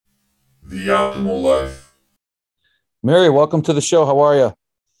the optimal life. Mary, welcome to the show. How are you?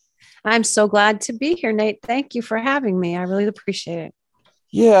 I'm so glad to be here, Nate. Thank you for having me. I really appreciate it.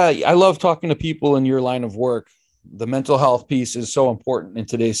 Yeah, I love talking to people in your line of work. The mental health piece is so important in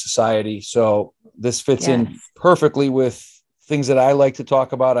today's society. So this fits in Yes. perfectly with things that I like to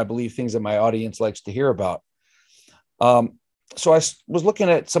talk about. I believe things that my audience likes to hear about. Um, so I was looking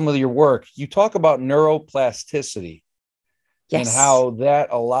at some of your work. You talk about neuroplasticity and Yes. how that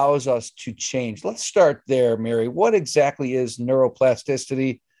allows us to change. Let's start there, Mary. What exactly is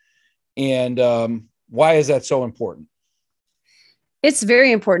neuroplasticity, and why is that so important? It's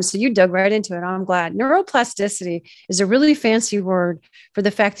very important. So you dug right into it. I'm glad. Neuroplasticity is a really fancy word for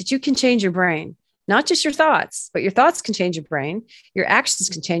the fact that you can change your brain, not just your thoughts, but your thoughts can change your brain. Your actions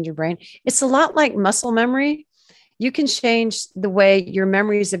can change your brain. It's a lot like muscle memory. You can change the way your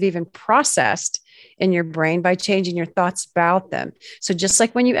memories have even processed in your brain by changing your thoughts about them. So just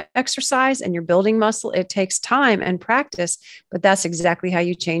like when you exercise and you're building muscle, it takes time and practice, but that's exactly how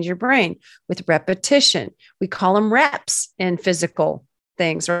you change your brain with repetition. We call them reps in physical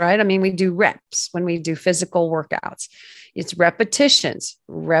things, right? I mean, we do reps when we do physical workouts. It's repetitions,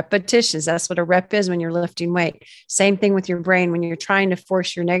 repetitions. That's what a rep is when you're lifting weight. Same thing with your brain when you're trying to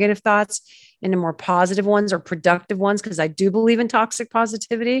force your negative thoughts into more positive ones or productive ones, because I do believe in toxic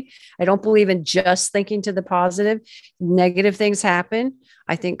positivity. I don't believe in just thinking to the positive. Negative things happen.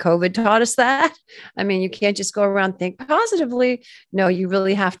 I think COVID taught us that. I mean, you can't just go around think positively. No, you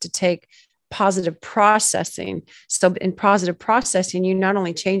really have to take positive processing. So in positive processing, you not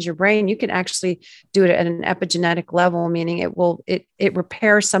only change your brain, you can actually do it at an epigenetic level, meaning it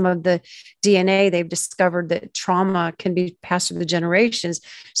repairs some of the DNA. They've discovered that trauma can be passed through the generations.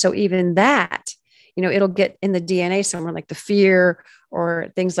 So even that, it'll get in the DNA somewhere, like the fear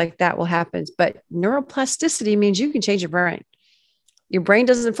or things like that will happen. But neuroplasticity means you can change your brain. Your brain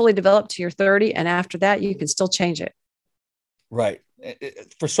doesn't fully develop to your 30, and after that, you can still change it. Right.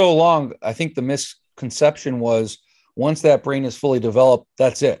 For so long, I think the misconception was once that brain is fully developed,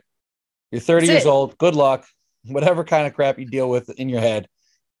 that's it. You're 30 That's years it. old. Good luck. Whatever kind of crap you deal with in your head,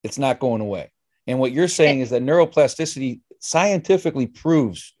 it's not going away. And what you're saying is that neuroplasticity scientifically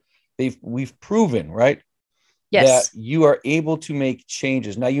proves we've proven, right, that Yes. you are able to make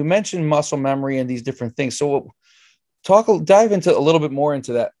changes. Now, you mentioned muscle memory and these different things. So dive into a little bit more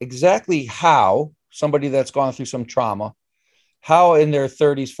into that. Exactly how somebody that's gone through some trauma, how in their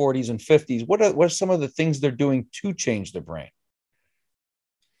 30s, 40s, and 50s, what are some of the things they're doing to change their brain?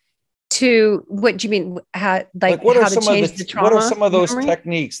 To what do you mean? Like How to change the what are trauma some of those memory?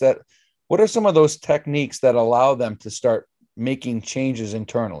 techniques that what are some of those techniques that allow them to start making changes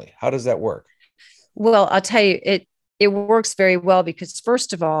internally? How does that work? Well, I'll tell you, it works very well because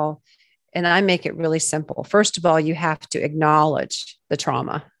first of all, and I make it really simple. First of all, you have to acknowledge the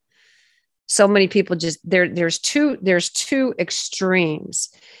trauma. So many people just there's two extremes,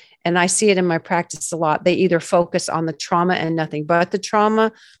 and I see it in my practice a lot. They either focus on the trauma and nothing but the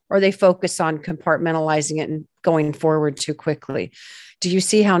trauma, or they focus on compartmentalizing it and going forward too quickly. Do you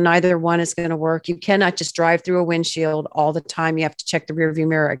see how neither one is going to work? You cannot just drive through a windshield all the time. You have to check the rearview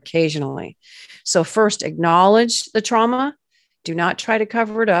mirror occasionally. So first, acknowledge the trauma. Do not try to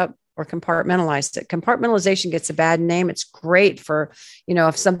cover it up or compartmentalize it. Compartmentalization gets a bad name. It's great for,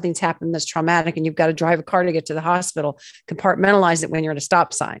 if something's happened that's traumatic and you've got to drive a car to get to the hospital, compartmentalize it when you're at a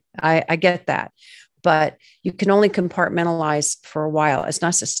stop sign. I get that. But you can only compartmentalize for a while. It's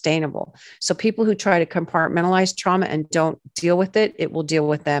not sustainable. So people who try to compartmentalize trauma and don't deal with it, it will deal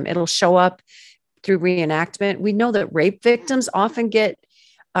with them. It'll show up through reenactment. We know that rape victims often get,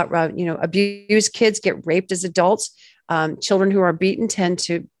 abused kids get raped as adults. Children who are beaten tend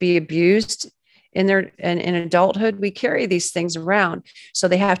to be abused in adulthood. We carry these things around. So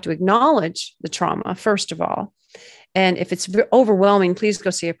they have to acknowledge the trauma, first of all. And if it's overwhelming, please go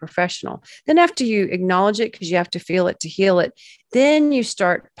see a professional. Then after you acknowledge it, because you have to feel it to heal it, then you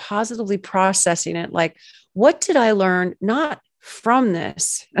start positively processing it. Like, what did I learn? Not from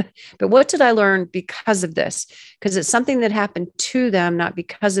this, but what did I learn because of this? Because it's something that happened to them, not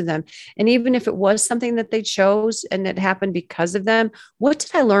because of them. And even if it was something that they chose and it happened because of them, what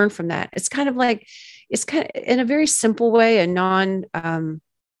did I learn from that? It's kind of in a very simple way,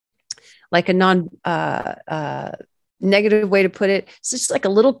 like a non negative way to put it. It's just like a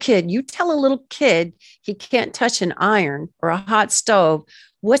little kid. You tell a little kid he can't touch an iron or a hot stove.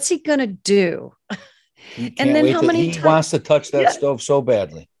 What's he going to do? He And can't then wait how to many he times? wants to touch that Yeah. stove so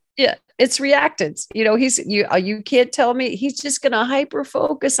badly. Yeah. It's reactance. You can't tell me he's just going to hyper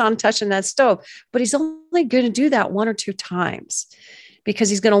focus on touching that stove, but he's only going to do that one or two times. because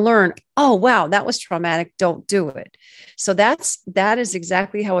he's going to learn, oh, wow, that was traumatic. Don't do it. So that is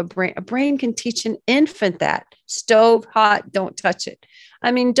exactly how a brain can teach an infant that stove hot, don't touch it.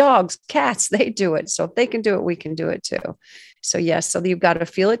 I mean, dogs, cats, they do it. So if they can do it, we can do it too. So yes, so you've got to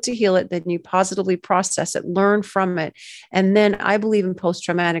feel it to heal it. Then you positively process it, learn from it. And then I believe in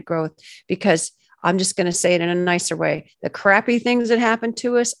post-traumatic growth, because I'm just going to say it in a nicer way. The crappy things that happen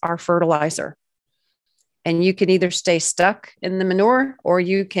to us are fertilizer. And you can either stay stuck in the manure, or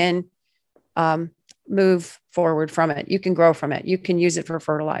you can move forward from it. You can grow from it. You can use it for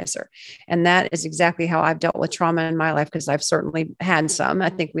fertilizer. And that is exactly how I've dealt with trauma in my life, because I've certainly had some. I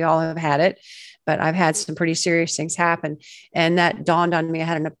think we all have had it, but I've had some pretty serious things happen. And that dawned on me. I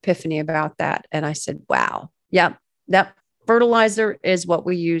had an epiphany about that. And I said, wow, yep, that fertilizer is what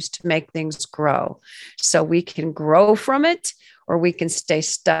we use to make things grow. So we can grow from it, or we can stay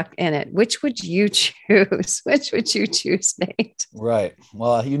stuck in it. Which would you choose? Which would you choose, Nate? Right.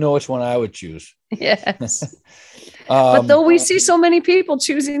 Well, you know which one I would choose. Yes. But though we see so many people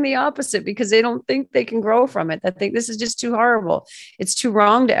choosing the opposite because they don't think they can grow from it. I think this is just too horrible. It's too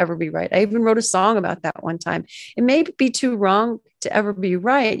wrong to ever be right. I even wrote a song about that one time. It may be too wrong to ever be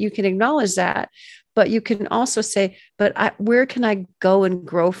right. You can acknowledge that. But you can also say, but where can I go and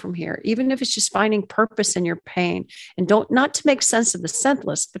grow from here? Even if it's just finding purpose in your pain, and not to make sense of the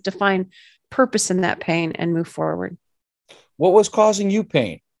senseless, but to find purpose in that pain and move forward. What was causing you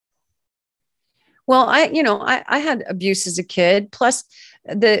pain? Well, I had abuse as a kid. Plus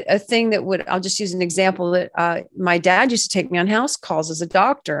a thing that I'll just use an example that my dad used to take me on house calls as a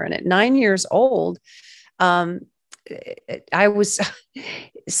doctor. And at 9 years old,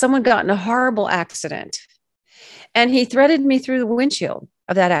 someone got in a horrible accident, and he threaded me through the windshield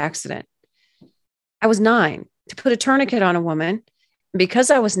of that accident. I was 9, to put a tourniquet on a woman.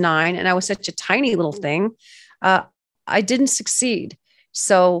 Because I was 9 and I was such a tiny little thing, I didn't succeed.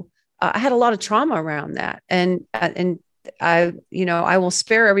 So I had a lot of trauma around that. And I will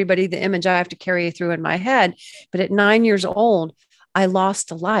spare everybody the image I have to carry through in my head. But at 9 years old, I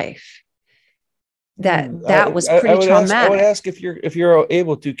lost a life. That was pretty traumatic. I would ask if you're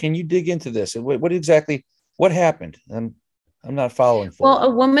able to, can you dig into this? What happened? I'm not following. Well, a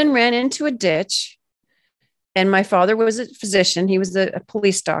woman ran into a ditch, and my father was a physician. He was a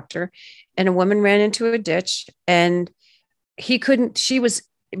police doctor, and a woman ran into a ditch, and because she was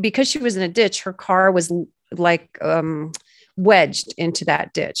in a ditch, her car was like wedged into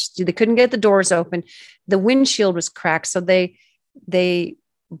that ditch. They couldn't get the doors open. The windshield was cracked. So they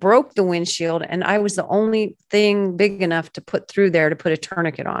broke the windshield, and I was the only thing big enough to put through there to put a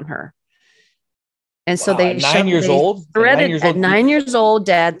tourniquet on her. And so At 9 years old, at 9 years old,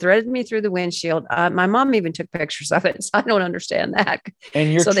 Dad threaded me through the windshield. My mom even took pictures of it. So I don't understand that.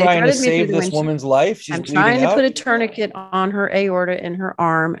 And you're trying to save this woman's life. I'm trying to put a tourniquet on her aorta in her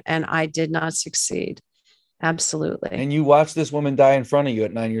arm, and I did not succeed. Absolutely. And you watched this woman die in front of you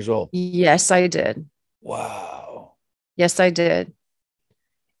at 9 years old. Yes, I did. Wow. Yes, I did.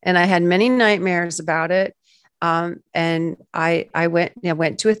 And I had many nightmares about it. And I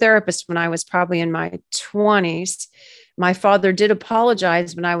went to a therapist when I was probably in my 20s. My father did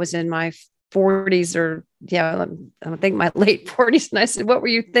apologize when I was in my 40s, or I think my late 40s. And I said, "What were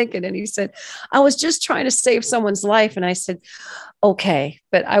you thinking?" And he said, "I was just trying to save someone's life." And I said, "Okay,"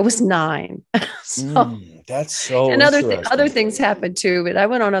 but I was 9. So that's so. And other things happened too. But I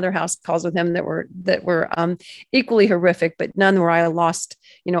went on other house calls with him that were equally horrific, but none where I lost.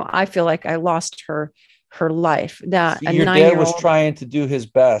 I feel like I lost her life. Your dad was trying to do his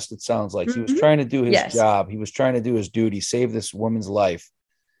best. It sounds like he was trying to do his job. He was trying to do his duty, save this woman's life.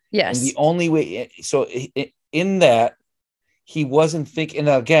 Yes. And the only way, so in that, he wasn't thinking, and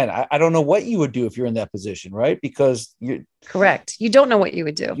again, I don't know what you would do if you're in that position, right? Because you're correct. You don't know what you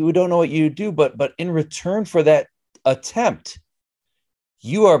would do. You don't know what you would do, but in return for that attempt,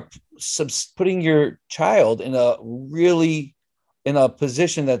 you are putting your child in a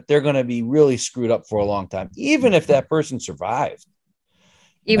position that they're going to be really screwed up for a long time, even if that person survived.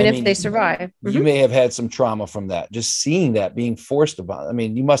 If they survive. You may have had some trauma from that. Just seeing that, being forced about.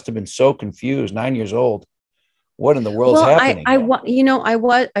 You must have been so confused. 9 years old. What in the world is happening?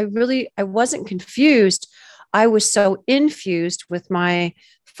 I wasn't confused. I was so infused with my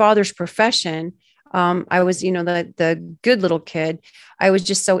father's profession. I was, the good little kid. I was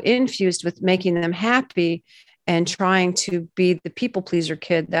just so infused with making them happy and trying to be the people pleaser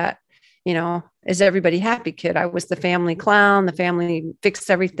kid that, is everybody happy kid. I was the family clown, the family fix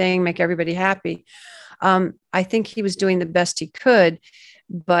everything, make everybody happy. I think he was doing the best he could,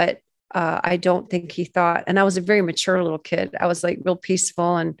 but I don't think he thought, and I was a very mature little kid. I was like real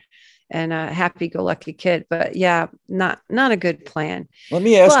peaceful and a happy-go-lucky kid. But yeah, not a good plan. Let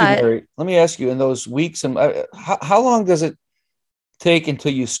me ask you, But Mary, let me ask you, in those weeks, and how long does it take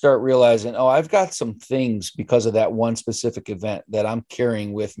until you start realizing, oh, I've got some things because of that one specific event that I'm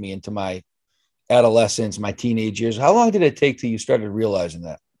carrying with me into my adolescence, my teenage years? How long did it take till you started realizing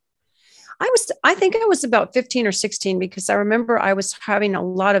that? I think I was about 15 or 16, because I remember I was having a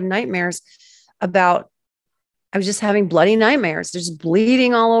lot of nightmares about, I was just having bloody nightmares. There's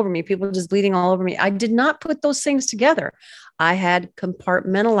bleeding all over me, people just bleeding all over me. I did not put those things together. I had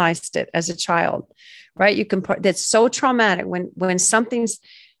compartmentalized it as a child, right? That's so traumatic when something's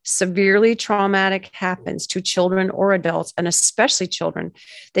severely traumatic happens to children or adults, and especially children,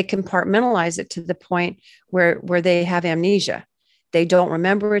 they compartmentalize it to the point where they have amnesia. They don't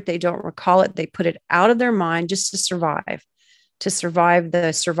remember it. They don't recall it. They put it out of their mind just to survive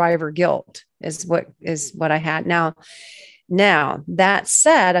the survivor guilt is what I had. Now that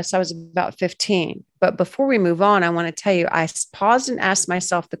said, as I was about 15, but before we move on, I want to tell you, I paused and asked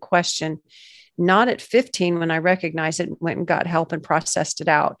myself the question, not at 15 when I recognized it, went and got help and processed it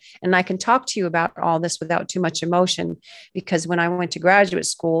out. And I can talk to you about all this without too much emotion, because when I went to graduate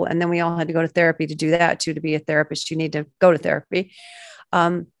school, and then we all had to go to therapy to do that too, to be a therapist, you need to go to therapy.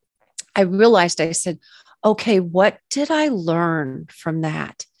 I realized, I said, okay, what did I learn from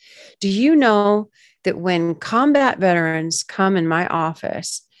that? Do you know that when combat veterans come in my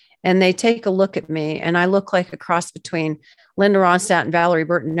office and they take a look at me and I look like a cross between Linda Ronstadt and Valerie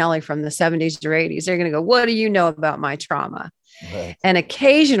Bertinelli from the 70s or 80s, they're going to go, what do you know about my trauma? Right. And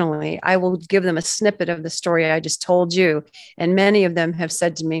occasionally I will give them a snippet of the story I just told you. And many of them have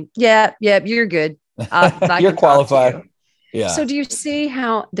said to me, yeah, you're good. You're qualified. Yeah. So do you see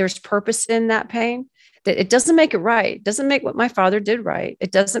how there's purpose in that pain? That it doesn't make it right. It doesn't make what my father did right.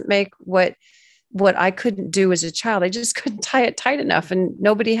 It doesn't make what I couldn't do as a child. I just couldn't tie it tight enough, and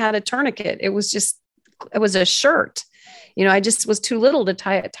nobody had a tourniquet. It was a shirt. I just was too little to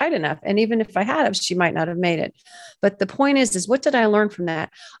tie it tight enough. And even if I had, she might not have made it. But the point is what did I learn from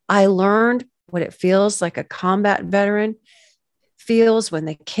that? I learned what it feels like a combat veteran feels when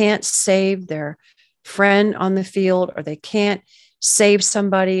they can't save their friend on the field, or they can't save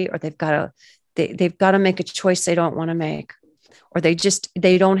somebody, or they've got to make a choice they don't want to make, or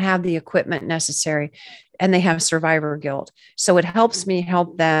they don't have the equipment necessary, and they have survivor guilt. So it helps me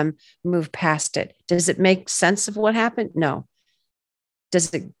help them move past it. Does it make sense of what happened? No.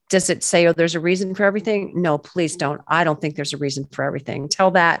 Does it say, oh, there's a reason for everything? No, please don't. I don't think there's a reason for everything.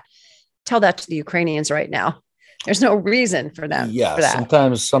 Tell that to the Ukrainians right now. There's no reason for them. Yeah. For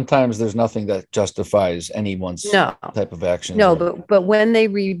that. Sometimes there's nothing that justifies anyone's type of action. No, but when they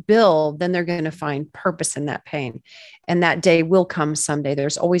rebuild, then they're going to find purpose in that pain. And that day will come someday.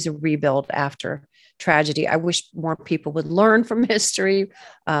 There's always a rebuild after tragedy. I wish more people would learn from history.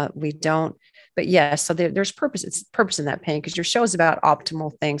 We don't. But yes, so there's purpose. It's purpose in that pain, because your show is about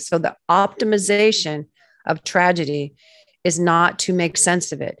optimal things. So the optimization of tragedy is not to make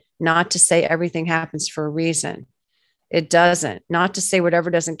sense of it, not to say everything happens for a reason. It doesn't. Not to say whatever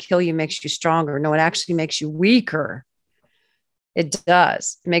doesn't kill you makes you stronger. No, it actually makes you weaker. It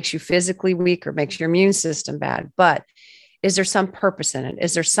does. It makes you physically weaker, makes your immune system bad. But is there some purpose in it?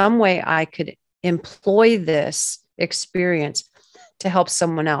 Is there some way I could employ this experience to help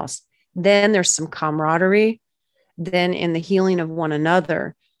someone else? Then there's some camaraderie. Then in the healing of one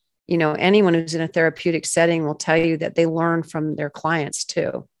another, anyone who's in a therapeutic setting will tell you that they learn from their clients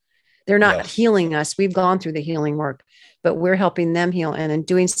too. They're not healing us. We've gone through the healing work, but we're helping them heal. And in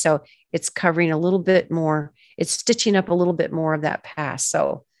doing so, it's covering a little bit more. It's stitching up a little bit more of that past.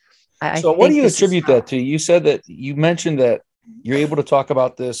 So what do you attribute that to? You mentioned that you're able to talk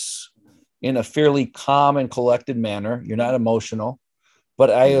about this in a fairly calm and collected manner. You're not emotional, but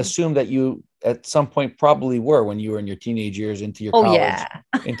I assume that you at some point probably were, when you were in your teenage years, into your college,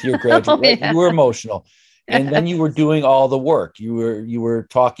 into your graduate, you were emotional. And then you were doing all the work. You were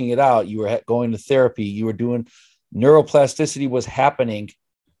talking it out. You were going to therapy. You were doing neuroplasticity was happening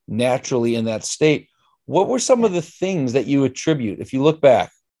naturally in that state. What were some of the things that you attribute, if you look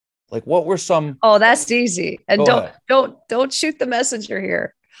back, like what were some? Oh, that's easy. And don't shoot the messenger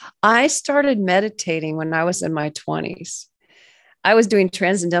here. I started meditating when I was in my 20s. I was doing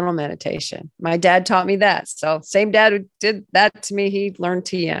transcendental meditation. My dad taught me that. So same dad who did that to me, he learned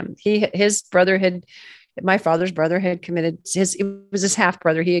TM. My father's brother had committed it was his half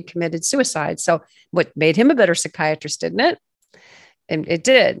brother. He had committed suicide. So what made him a better psychiatrist, didn't it? And it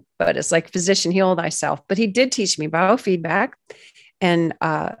did, but it's like physician, heal thyself. But he did teach me biofeedback and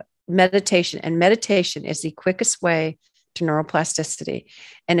meditation. And meditation is the quickest way to neuroplasticity.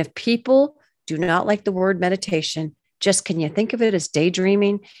 And if people do not like the word meditation, just, can you think of it as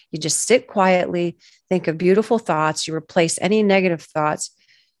daydreaming? You just sit quietly, think of beautiful thoughts. You replace any negative thoughts.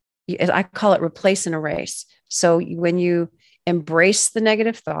 I call it replace and erase. So when you embrace the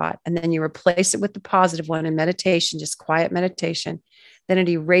negative thought and then you replace it with the positive one in meditation, just quiet meditation, then it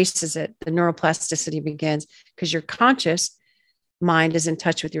erases it. The neuroplasticity begins because your conscious mind is in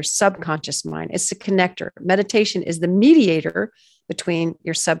touch with your subconscious mind. It's the connector. Meditation is the mediator between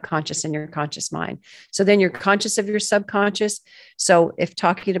your subconscious and your conscious mind. So then you're conscious of your subconscious. So if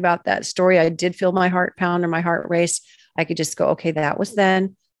talking about that story, I did feel my heart pound or my heart race, I could just go, okay, that was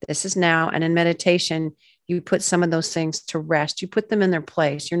then, this is now. And in meditation, you put some of those things to rest. You put them in their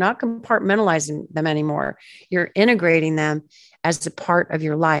place. You're not compartmentalizing them anymore. You're integrating them as a part of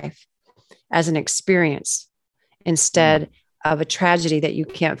your life, as an experience, instead of a tragedy that you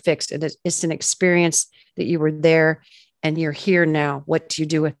can't fix. It's an experience that you were there and you're here now. What do you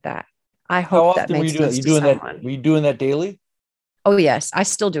do with that? I hope that makes sense to someone. Were you doing that daily? Oh, yes. I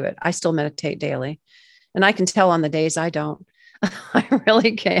still do it. I still meditate daily. And I can tell on the days I don't. I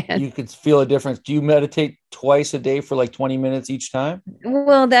really can. You could feel a difference. Do you meditate twice a day for like 20 minutes each time?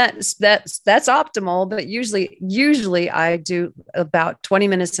 Well, that's optimal, but usually I do about 20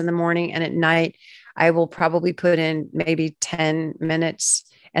 minutes in the morning, and at night I will probably put in maybe 10 minutes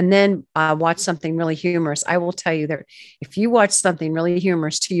and then watch something really humorous. I will tell you that if you watch something really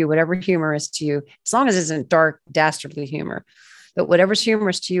humorous to you, whatever humor is to you, as long as it isn't dark, dastardly humor, but whatever's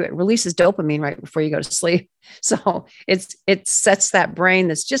humorous to you, it releases dopamine right before you go to sleep. So it sets that brain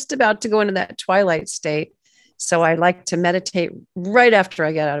that's just about to go into that twilight state. So I like to meditate right after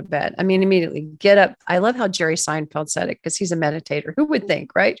I get out of bed. I mean, immediately get up. I love how Jerry Seinfeld said it because he's a meditator. Who would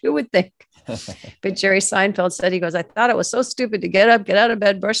think, right? Who would think? But Jerry Seinfeld said, he goes, I thought it was so stupid to get up, get out of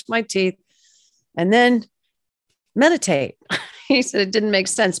bed, brush my teeth, and then meditate. He said it didn't make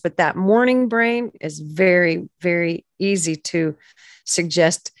sense, but that morning brain is very, very easy to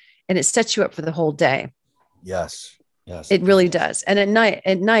suggest, and it sets you up for the whole day. Yes. Yes. It really does. And at night,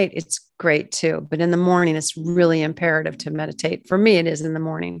 it's great too. But in the morning, it's really imperative to meditate. For me, it is in the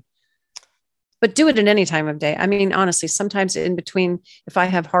morning. But do it at any time of day. I mean, honestly, sometimes in between, if I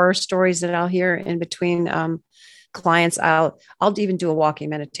have horror stories that I'll hear in between clients, I'll even do a walking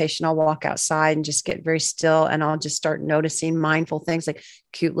meditation. I'll walk outside and just get very still, and I'll just start noticing mindful things like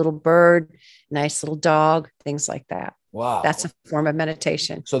cute little bird, nice little dog, things like that. Wow. That's a form of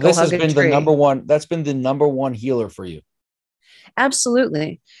meditation. So this has been the number one, that's been the number one healer for you.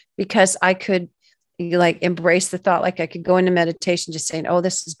 Absolutely. Because I could like embrace the thought, like I could go into meditation, just saying, oh,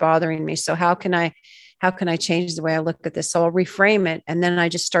 this is bothering me. So how can I change the way I look at this? So I'll reframe it. And then I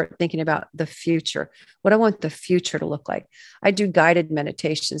just start thinking about the future, what I want the future to look like. I do guided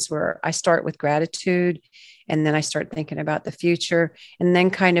meditations where I start with gratitude, and then I start thinking about the future, and then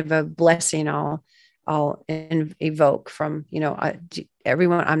kind of a blessing I'll evoke from,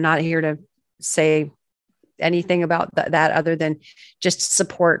 everyone. I'm not here to say anything about that other than just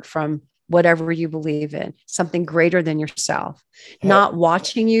support from whatever you believe in, something greater than yourself, not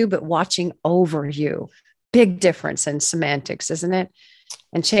watching you, but watching over you. Big difference in semantics, isn't it?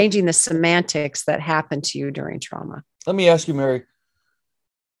 And changing the semantics that happened to you during trauma. Let me ask you, Mary,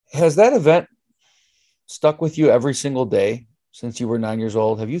 has that event stuck with you every single day since you were 9 years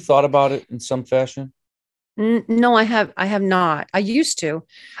old? Have you thought about it in some fashion? No, I have not. I used to.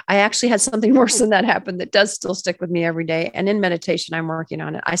 I actually had something worse than that happen that does still stick with me every day. And in meditation, I'm working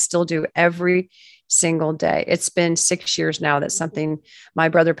on it. I still do every single day. It's been 6 years now that my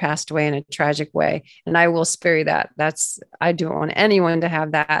brother passed away in a tragic way. And I will spare you that. I don't want anyone to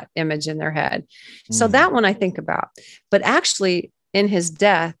have that image in their head. So that one I think about. But actually, in his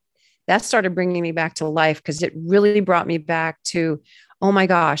death, that started bringing me back to life, because it really brought me back to, oh my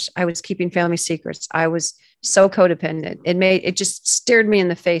gosh, I was keeping family secrets. I was so codependent. It just stared me in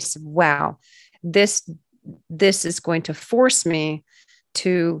the face of, wow, this is going to force me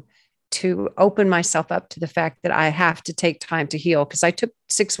to open myself up to the fact that I have to take time to heal. Because I took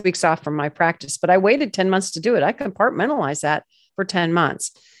 6 weeks off from my practice, but I waited 10 months to do it. I compartmentalized that for 10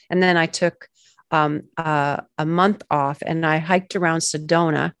 months. And then I took a month off, and I hiked around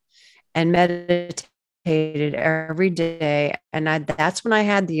Sedona and meditated every day. And that's when I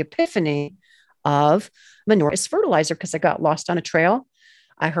had the epiphany of manure is fertilizer, because I got lost on a trail.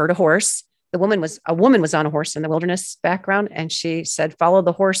 I heard a horse. A woman was on a horse in the wilderness background, and she said, follow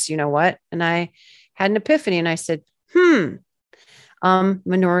the horse, you know what? And I had an epiphany, and I said,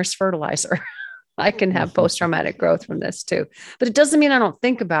 manure is fertilizer. I can have post-traumatic growth from this too. But it doesn't mean I don't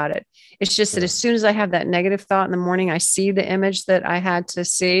think about it. It's just that as soon as I have that negative thought in the morning, I see the image that I had to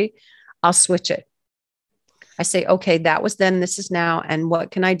see, I'll switch it. I say, okay, that was then, this is now, and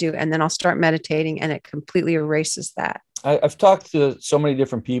what can I do? And then I'll start meditating, and it completely erases that. I've talked to so many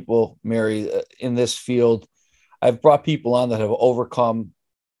different people, Mary, in this field. I've brought people on that have overcome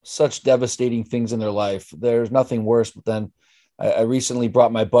such devastating things in their life. There's nothing worse than I recently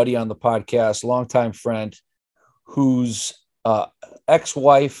brought my buddy on the podcast, longtime friend, whose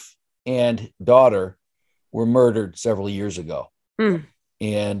ex-wife and daughter were murdered several years ago. Mm.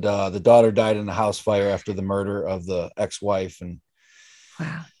 And the daughter died in a house fire after the murder of the ex-wife.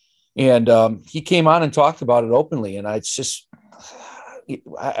 Wow. And he came on and talked about it openly. And it's just,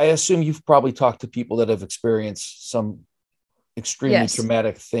 I assume you've probably talked to people that have experienced some extremely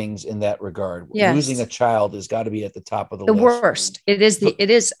traumatic things in that regard. Yes. Losing a child has got to be at the top of the list. Worst. It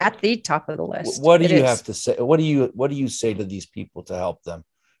is at the top of the list. What do you have to say? What do you say to these people to help them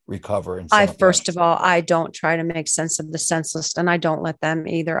recover? First of all, I don't try to make sense of the senseless, and I don't let them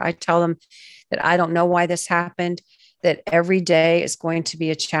either. I tell them that I don't know why this happened, that every day is going to be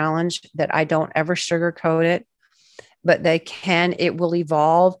a challenge, that I don't ever sugarcoat it, but it will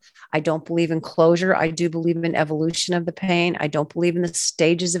evolve. I don't believe in closure. I do believe in evolution of the pain. I don't believe in the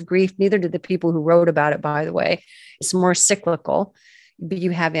stages of grief. Neither do the people who wrote about it, by the way. It's more cyclical.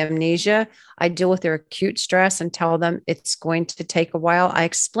 You have amnesia. I deal with their acute stress and tell them it's going to take a while. I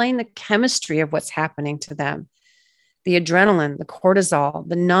explain the chemistry of what's happening to them. The adrenaline, the cortisol,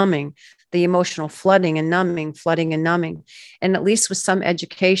 the numbing, the emotional flooding and numbing. And at least with some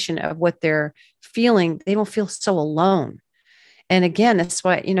education of what they're feeling, they don't feel so alone. And again, that's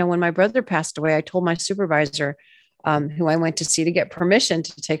why, when my brother passed away, I told my supervisor, who I went to see to get permission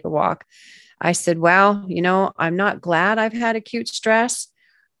to take a walk. I said, wow, I'm not glad I've had acute stress,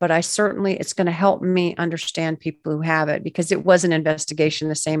 but it's going to help me understand people who have it, because it was an investigation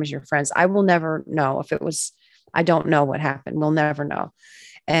the same as your friends. I will never know if it was, I don't know what happened. We'll never know.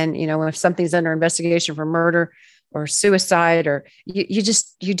 And, if something's under investigation for murder or suicide, or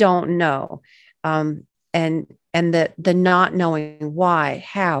you don't know. And the not knowing why,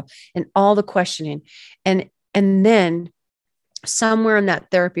 how, and all the questioning. And then somewhere in that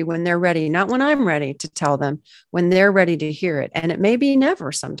therapy, when they're ready, not when I'm ready to tell them, when they're ready to hear it. And it may be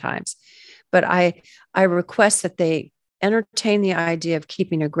never sometimes, but I request that they entertain the idea of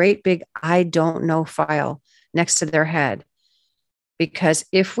keeping a great big, I don't know file next to their head. Because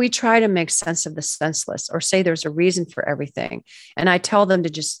if we try to make sense of the senseless, or say there's a reason for everything, and I tell them to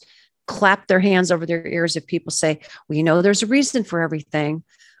just clap their hands over their ears if people say, well, there's a reason for everything,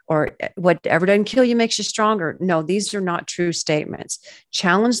 or whatever doesn't kill you makes you stronger. No, these are not true statements.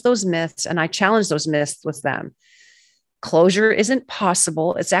 Challenge those myths. And I challenge those myths with them. Closure isn't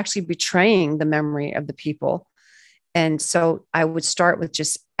possible. It's actually betraying the memory of the people. And so I would start with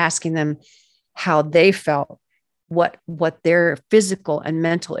just asking them how they felt, what their physical and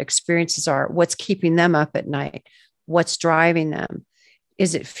mental experiences are, what's keeping them up at night, what's driving them.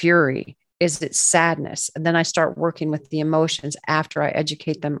 Is it fury? Is it sadness? And then I start working with the emotions after I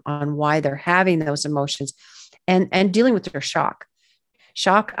educate them on why they're having those emotions, and dealing with their shock.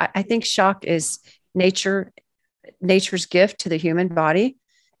 Shock, I think shock is nature's gift to the human body,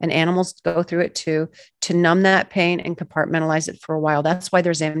 and animals go through it too, to numb that pain and compartmentalize it for a while. That's why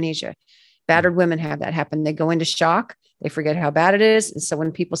there's amnesia. Battered women have that happen. They go into shock. They forget how bad it is. And so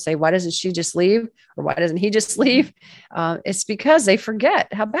when people say, why doesn't she just leave? Or why doesn't he just leave? It's because they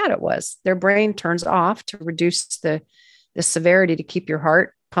forget how bad it was. Their brain turns off to reduce the severity, to keep your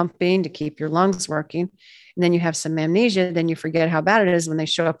heart pumping, to keep your lungs working. And then you have some amnesia. Then you forget how bad it is when they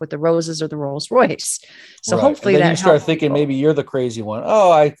show up with the roses or the Rolls Royce. So hopefully and then that you start thinking, maybe you're the crazy one.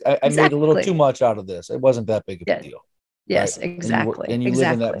 Oh, I made a little too much out of this. It wasn't that big of a deal. Yes, right? exactly. And you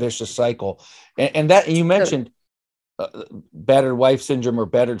live in that vicious cycle. And you mentioned battered wife syndrome or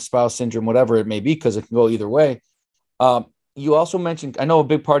battered spouse syndrome, whatever it may be, because it can go either way. You also mentioned, I know a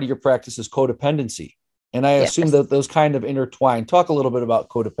big part of your practice is codependency. And I assume that those kind of intertwine. Talk a little bit about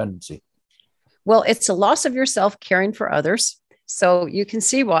codependency. Well, it's a loss of yourself caring for others. So you can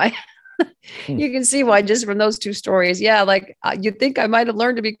see why. You can see why just from those two stories. Yeah, like you'd think I might have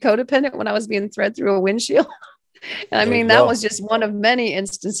learned to be codependent when I was being thread through a windshield. And I mean, that was just one of many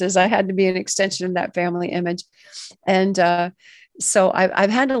instances. I had to be an extension of that family image. And so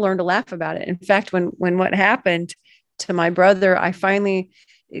I've had to learn to laugh about it. In fact, when what happened to my brother, I finally,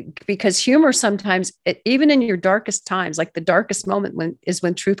 because humor sometimes, even in your darkest times, like the darkest moment is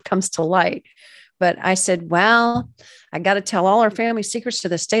when truth comes to light. But I said, well, I got to tell all our family secrets to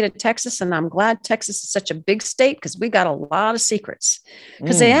the state of Texas. And I'm glad Texas is such a big state, because we got a lot of secrets,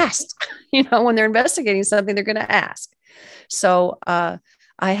 because they asked, when they're investigating something, they're going to ask. So I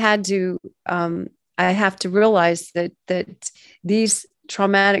have to realize that these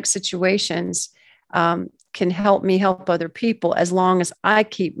traumatic situations can help me help other people as long as I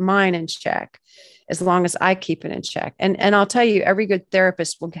keep mine in check, as long as I keep it in check. And I'll tell you, every good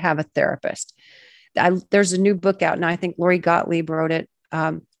therapist will have a therapist. There's a new book out, and I think Lori Gottlieb wrote it.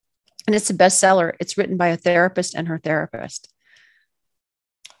 And it's a bestseller. It's written by a therapist and her therapist.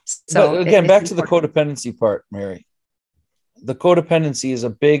 So but again, back to the codependency part, Mary. The codependency is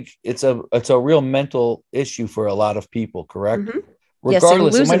it's a real mental issue for a lot of people, correct? Mm-hmm.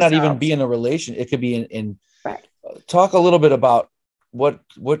 Regardless, yes, it might not even be in a relation. It could be in right. Talk a little bit about what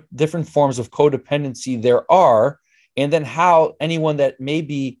different forms of codependency there are, and then how anyone that may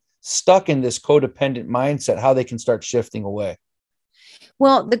be stuck in this codependent mindset, how they can start shifting away.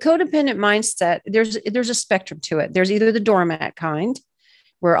 Well, the codependent mindset, there's a spectrum to it. There's either the doormat kind,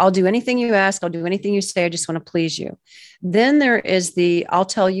 where I'll do anything you ask, I'll do anything you say, I just want to please you. Then there is I'll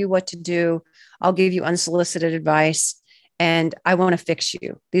tell you what to do, I'll give you unsolicited advice, and I want to fix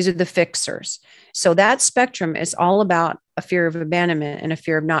you. These are the fixers. So that spectrum is all about a fear of abandonment and a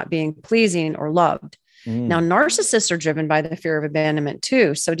fear of not being pleasing or loved. Now, narcissists are driven by the fear of abandonment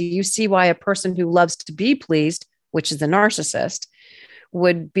too. So do you see why a person who loves to be pleased, which is the narcissist,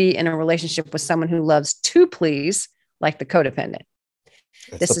 would be in a relationship with someone who loves to please, like the codependent?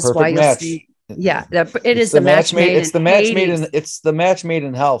 This is why you'll see. Yeah, it is the match made. It's the match made in. It's the match made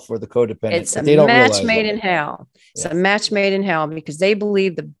in hell for the codependent. It's a match made in hell. It's a match made in hell because they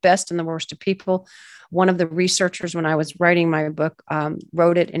believe the best and the worst of people. One of the researchers, when I was writing my book,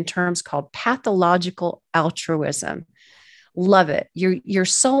 wrote it in terms called pathological altruism. Love it. You're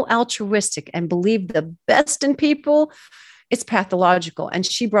so altruistic and believe the best in people. It's pathological. And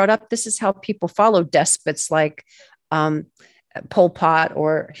she brought up, this is how people follow despots like Pol Pot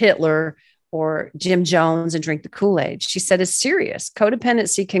or Hitler or Jim Jones and drink the Kool-Aid. She said it's serious.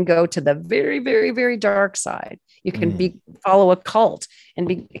 Codependency can go to the very, very, very dark side. You can follow a cult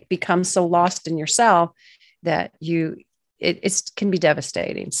and become so lost in yourself that it can be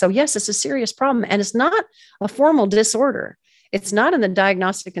devastating. So yes, it's a serious problem, and it's not a formal disorder. It's not in the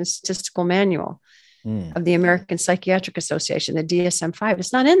Diagnostic and Statistical Manual of the American Psychiatric Association, the DSM-5.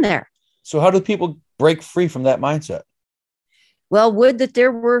 It's not in there. So how do people break free from that mindset? Well, would that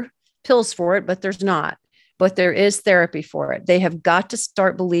there were pills for it, but there's not. But there is therapy for it. They have got to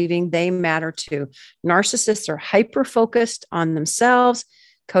start believing they matter too. Narcissists are hyper-focused on themselves.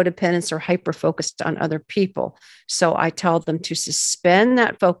 Codependents are hyper-focused on other people. So I tell them to suspend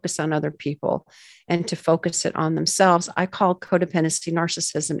that focus on other people and to focus it on themselves. I call codependency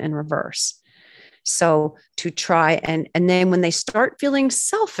narcissism in reverse. So to try and then when they start feeling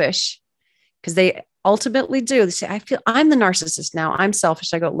selfish, because they ultimately do, they say, I feel I'm the narcissist now. I'm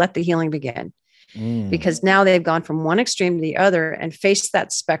selfish. I go, let the healing begin. Because now they've gone from one extreme to the other and faced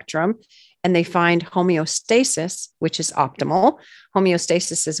that spectrum, and they find homeostasis, which is optimal.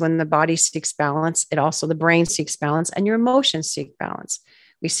 Homeostasis is when the body seeks balance. It also, the brain seeks balance and your emotions seek balance.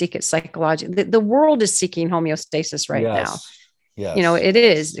 We seek it psychologically. The world is seeking homeostasis right now. Yes. You know, it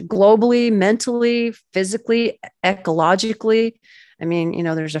is globally, mentally, physically, ecologically. I mean, you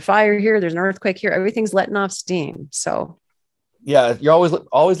know, there's a fire here, there's an earthquake here, everything's letting off steam. So yeah, you're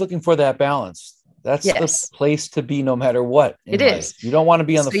always looking for that balance. That's the place to be no matter what. It is. You don't want to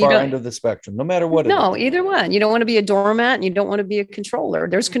be on the far end of the spectrum, no matter what. No, either one. You don't want to be a doormat and you don't want to be a controller.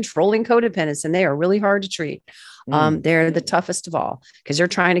 There's controlling codependents and they are really hard to treat. They're the toughest of all because they're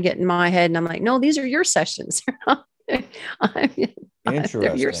trying to get in my head. And I'm like, no, these are your sessions. Interesting.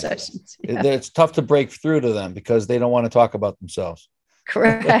 They're your sessions. Yeah. It's tough to break through to them because they don't want to talk about themselves.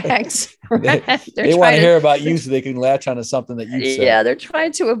 Correct. They want to hear about you so they can latch onto something that you said. Yeah, they're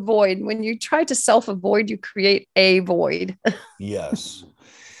trying to avoid. When you try to self-avoid, you create a void. Yes.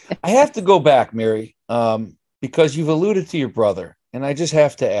 I have to go back, Mary, because you've alluded to your brother, and I just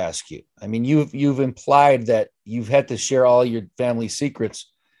have to ask you. I mean, you've implied that you've had to share all your family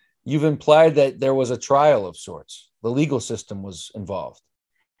secrets. You've implied that there was a trial of sorts. The legal system was involved.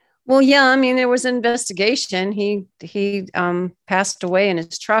 Well, yeah, I mean, there was an investigation. He passed away in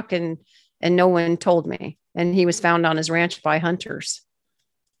his truck and no one told me. And he was found on his ranch by hunters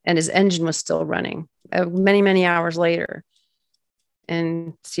and his engine was still running many, many hours later.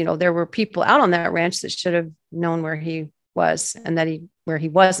 And, you know, there were people out on that ranch that should have known where he was and where he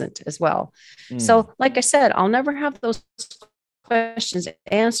wasn't as well. So, like I said, I'll never have those questions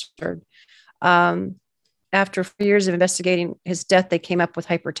answered. After 4 years of investigating his death, they came up with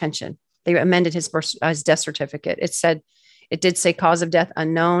hypertension. They amended his death certificate. It did say cause of death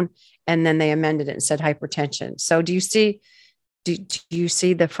unknown, and then they amended it and said hypertension. So do you see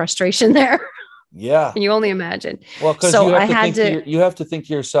the frustration there? Yeah. Can you only imagine? Well, because you have to think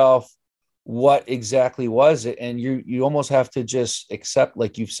to yourself, what exactly was it? And you almost have to just accept,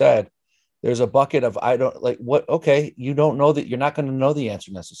 like you've said, there's a bucket of, I don't like what, okay, you don't know that, you're not going to know the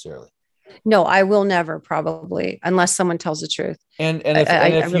answer necessarily. No, I will never, probably, unless someone tells the truth. And if I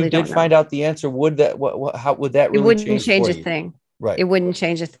you really did don't know. find out the answer, would that, how would that It really wouldn't change change for a you? thing. Right. It wouldn't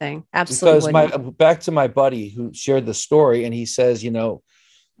change a thing. Absolutely Because my, wouldn't. back to my buddy who shared the story, and he says,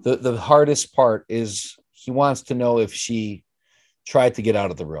 the hardest part is he wants to know if she tried to get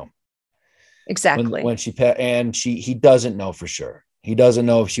out of the room when Exactly. she and he doesn't know for sure. He doesn't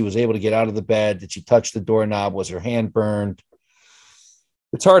know if she was able to get out of the bed. Did she touch the doorknob? Was her hand burned?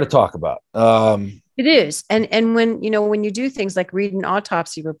 It's hard to talk about. It is. And when you do things like read an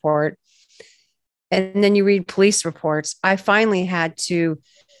autopsy report and then you read police reports, I finally had to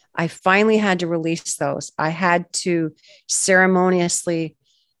release those. I had to ceremoniously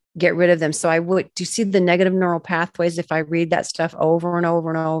get rid of them. So I would, do you see the negative neural pathways? If I read that stuff over and over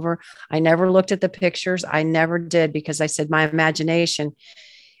and over, I never looked at the pictures. I never did, because I said my imagination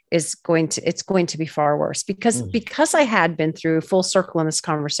it's going to be far worse, because I had been through full circle in this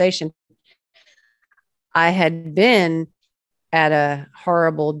conversation. I had been at a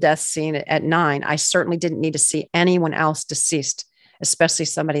horrible death scene at 9. I certainly didn't need to see anyone else deceased, especially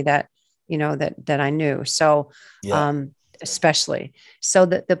somebody that I knew. So, yeah. especially. So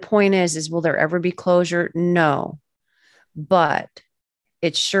the point is will there ever be closure? No, but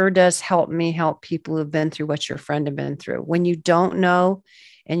it sure does help me help people who've been through what your friend have been through. When you don't know,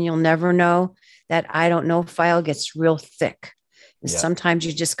 and you'll never know, that I don't know file gets real thick. And Yeah. sometimes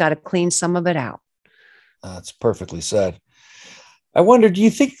you just got to clean some of it out. That's perfectly said. I wonder, do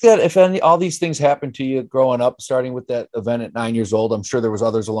you think that if all these things happened to you growing up, starting with that event at 9 years old, I'm sure there was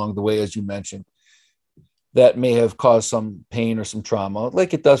others along the way, as you mentioned, that may have caused some pain or some trauma,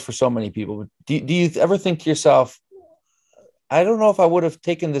 like it does for so many people. But do you ever think to yourself, I don't know if I would have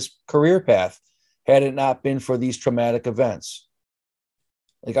taken this career path had it not been for these traumatic events?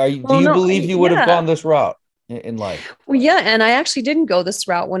 Like, do Well, you no, believe you would have yeah. gone this route in life? Well, yeah. And I actually didn't go this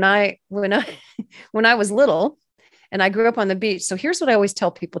route when I was little, and I grew up on the beach. So here's what I always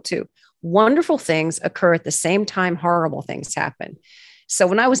tell people too. Wonderful things occur at the same time horrible things happen. So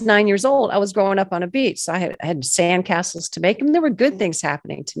when I was 9 years old, I was growing up on a beach. So I had sand castles to make, and there were good things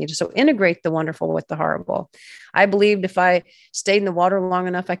happening to me. So integrate the wonderful with the horrible. I believed if I stayed in the water long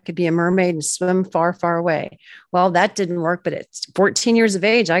enough, I could be a mermaid and swim far, far away. Well, that didn't work. But at 14 years of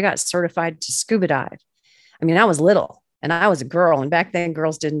age, I got certified to scuba dive. I mean, I was little and I was a girl, and back then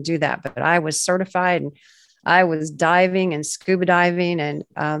girls didn't do that, but I was certified, and I was diving and scuba diving, and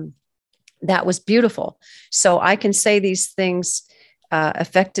that was beautiful. So I can say these things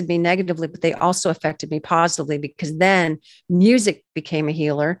affected me negatively, but they also affected me positively, because then music became a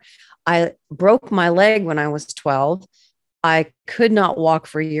healer. I broke my leg when I was 12. I could not walk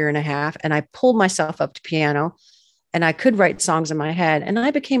for a year and a half, and I pulled myself up to piano, and I could write songs in my head. And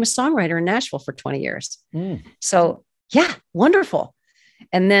I became a songwriter in Nashville for 20 years. So yeah, wonderful.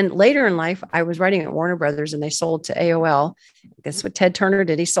 And then later in life, I was writing at Warner Brothers, and they sold to AOL. That's what Ted Turner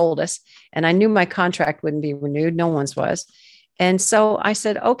did. He sold us. And I knew my contract wouldn't be renewed. No one's was. And so I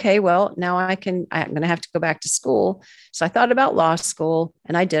said, okay, well, now I'm going to have to go back to school. So I thought about law school,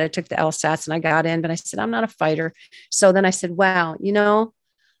 and I did. I took the LSATs and I got in, but I said, I'm not a fighter. So then I said, wow,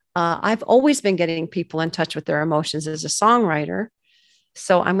 I've always been getting people in touch with their emotions as a songwriter.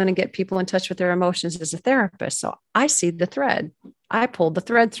 So I'm going to get people in touch with their emotions as a therapist. So I see the thread. I pulled the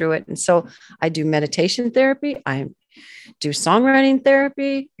thread through it. And so I do meditation therapy. I do songwriting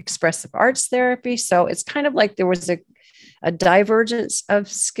therapy, expressive arts therapy. So it's kind of like there was a divergence of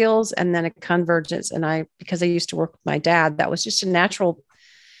skills and then a convergence. And because I used to work with my dad, that was just a natural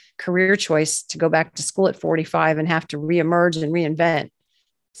career choice to go back to school at 45 and have to reemerge and reinvent.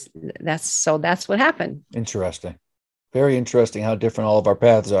 That's what happened. Interesting. Very interesting how different all of our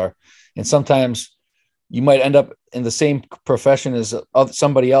paths are. And sometimes you might end up in the same profession as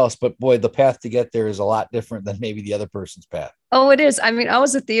somebody else, but boy, the path to get there is a lot different than maybe the other person's path. Oh, it is. I mean, I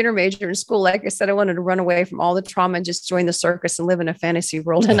was a theater major in school. Like I said, I wanted to run away from all the trauma and just join the circus and live in a fantasy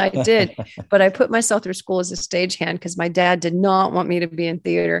world. And I did, but I put myself through school as a stagehand because my dad did not want me to be in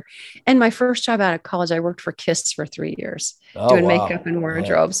theater. And my first job out of college, I worked for Kiss for 3 years doing makeup and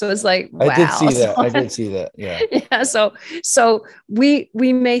wardrobe. Yeah. So it's like, wow. I did see that. I did see that. Yeah. Yeah. So we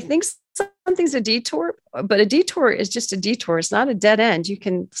may think something's a detour, but a detour is just a detour. It's not a dead end. You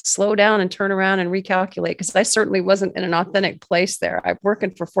can slow down and turn around and recalculate, because I certainly wasn't in an authentic place there. I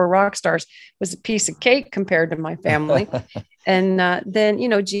working for 4 rock stars was a piece of cake compared to my family. And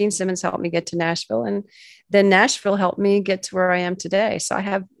then, Gene Simmons helped me get to Nashville, and then Nashville helped me get to where I am today. So I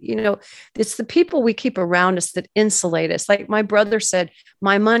have, it's the people we keep around us that insulate us. Like my brother said,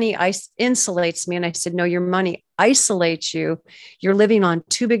 my money insulates me. And I said, no, your money isolates you. You're living on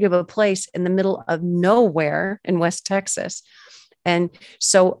too big of a place in the middle of nowhere in West Texas. And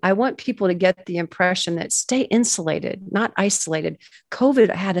so I want people to get the impression that stay insulated, not isolated. COVID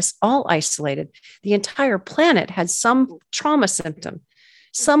had us all isolated. The entire planet had some trauma symptom,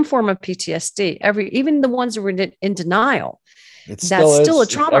 some form of PTSD, even the ones who were in denial. That's still a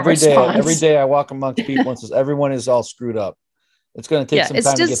trauma response. Every day I walk amongst people and says, everyone is all screwed up. It's going to take some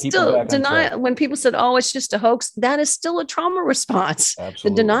time to get people back on track. When people said, oh, it's just a hoax, that is still a trauma response. Absolutely.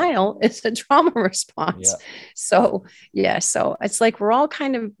 The denial is a trauma response. Yeah. So it's like we're all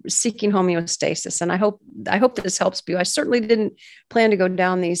kind of seeking homeostasis. And I hope this helps you. I certainly didn't plan to go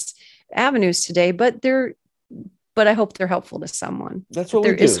down these avenues today, but I hope they're helpful to someone. That's what we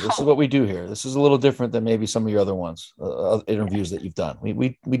do. This is what we do here. This is a little different than maybe some of your other ones, interviews that you've done.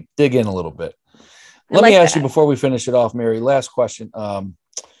 We dig in a little bit. Let me ask you before we finish it off, Mary, last question.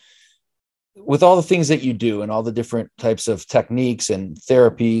 With all the things that you do and all the different types of techniques and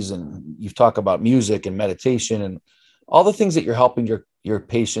therapies, and you've talked about music and meditation and all the things that you're helping your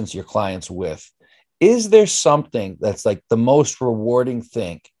patients, your clients with, is there something that's like the most rewarding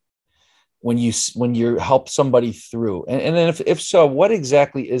thing when you help somebody through? And then if so, what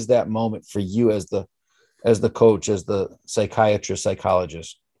exactly is that moment for you as the coach, as the psychiatrist,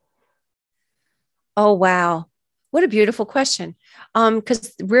 psychologist? Oh, wow. What a beautiful question.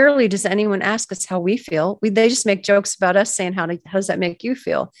 Because rarely does anyone ask us how we feel. They just make jokes about us saying, how does that make you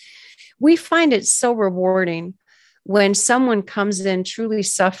feel? We find it so rewarding when someone comes in truly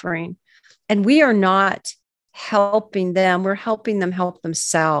suffering and we are not helping them. We're helping them help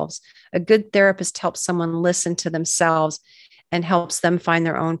themselves. A good therapist helps someone listen to themselves and helps them find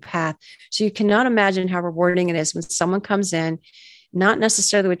their own path. So you cannot imagine how rewarding it is when someone comes in, not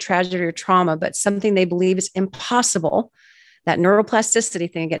necessarily with tragedy or trauma, but something they believe is impossible. That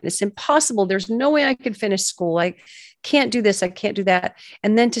neuroplasticity thing again, it's impossible. There's no way I could finish school. I can't do this. I can't do that.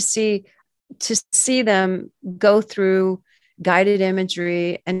 And then to see them go through guided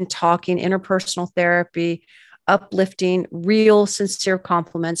imagery and talking, interpersonal therapy, uplifting, real, sincere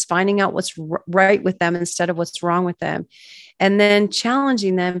compliments, finding out what's right with them instead of what's wrong with them. And then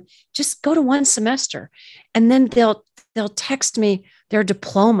challenging them, just go to one semester. And then they'll text me their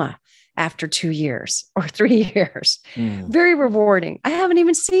diploma after 2 years or 3 years. Very rewarding. I haven't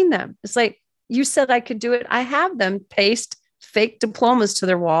even seen them. It's like, you said I could do it. I have them paste fake diplomas to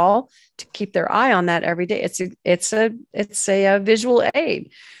their wall to keep their eye on that every day. It's a visual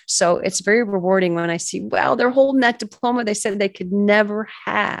aid. So it's very rewarding when I see, wow, they're holding that diploma they said they could never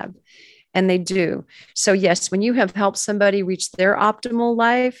have. And they do. So yes, when you have helped somebody reach their optimal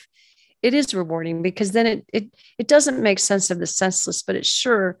life, it is rewarding, because then it doesn't make sense of the senseless, but it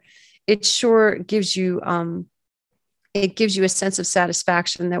sure gives you a sense of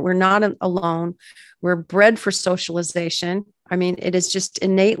satisfaction that we're not alone. We're bred for socialization. I mean, it is just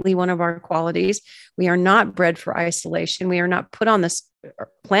innately one of our qualities. We are not bred for isolation. We are not put on this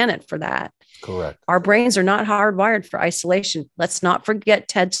planet for that. Correct. Our brains are not hardwired for isolation. Let's not forget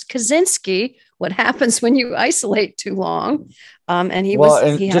Ted Kaczynski, what happens when you isolate too long. And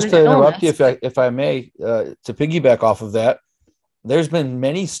just to interrupt you, if I may, to piggyback off of that, there's been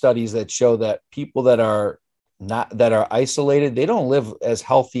many studies that show that people that are isolated, they don't live as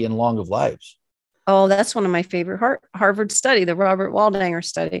healthy and long of lives. Oh, that's one of my favorite Harvard study, the Robert Waldinger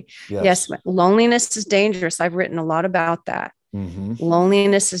study. Yes, loneliness is dangerous. I've written a lot about that. Mm-hmm.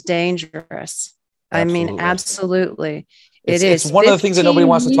 Loneliness is dangerous. Absolutely. I mean, absolutely. It's one of the things that nobody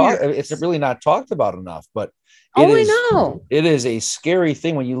wants to talk. It's really not talked about enough, but it is a scary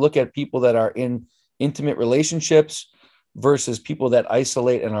thing when you look at people that are in intimate relationships versus people that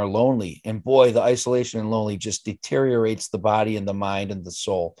isolate and are lonely. And boy, the isolation and lonely just deteriorates the body and the mind and the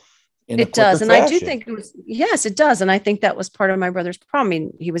soul. It does. And I do think it does. And I think that was part of my brother's problem. I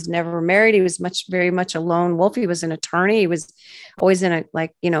mean, he was never married. He was very much a lone wolf. He was an attorney. He was always in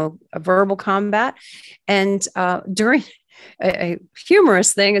a verbal combat. And during a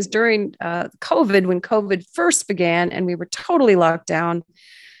humorous thing is during COVID, when COVID first began and we were totally locked down,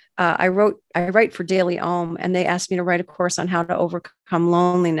 I write for Daily Ohm, and they asked me to write a course on how to overcome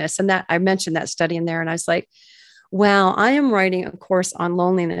loneliness. And that I mentioned that study in there. And I was like, wow, I am writing a course on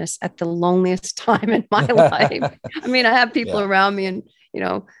loneliness at the loneliest time in my life. I mean, I have people around me, and,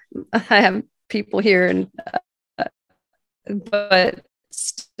 I have people here, and, but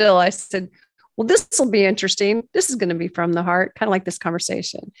still I said, well, this will be interesting. This is going to be from the heart, kind of like this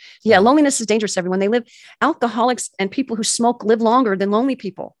conversation. Yeah. Loneliness is dangerous, everyone. Alcoholics and people who smoke live longer than lonely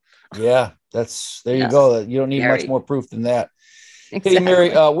people. Yeah. There you go. You don't need much more proof than that. Exactly. Hey,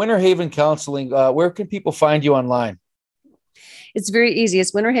 Mary, Winter Haven Counseling, where can people find you online? It's very easy.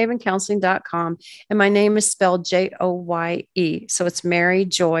 It's winterhavencounseling.com. And my name is spelled Joye. So it's Mary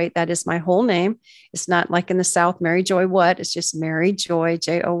Joy. That is my whole name. It's not like in the South, Mary Joy what? It's just Mary Joy,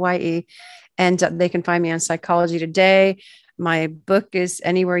 Joye. And they can find me on Psychology Today. My book is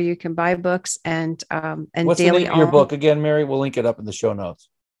anywhere you can buy books, and what's Daily the name of your book again, Mary? We'll link it up in the show notes.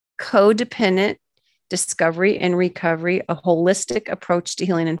 Codependent Discovery and Recovery, a holistic approach to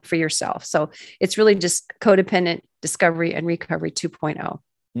healing and for yourself. So it's really just Codependent Discovery and Recovery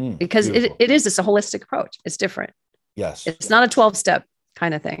 2.0 because it's a holistic approach. It's different. Yes. It's not a 12-step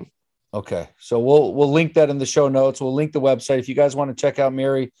kind of thing. Okay. So we'll link that in the show notes. We'll link the website. If you guys want to check out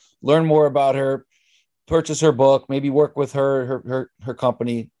Mary, learn more about her, purchase her book, maybe work with her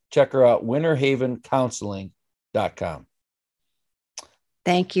company, check her out, winterhavencounseling.com.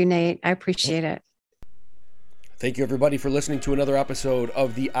 Thank you, Nate. I appreciate it. Thank you, everybody, for listening to another episode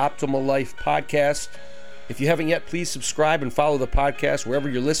of the Optimal Life Podcast. If you haven't yet, please subscribe and follow the podcast wherever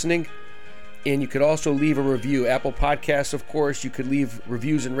you're listening. And you could also leave a review. Apple Podcasts, of course. You could leave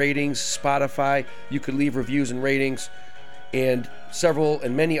reviews and ratings. Spotify, you could leave reviews and ratings. And several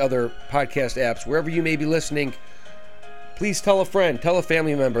and many other podcast apps. Wherever you may be listening, please tell a friend, tell a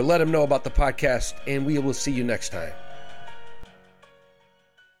family member, let them know about the podcast, and we will see you next time.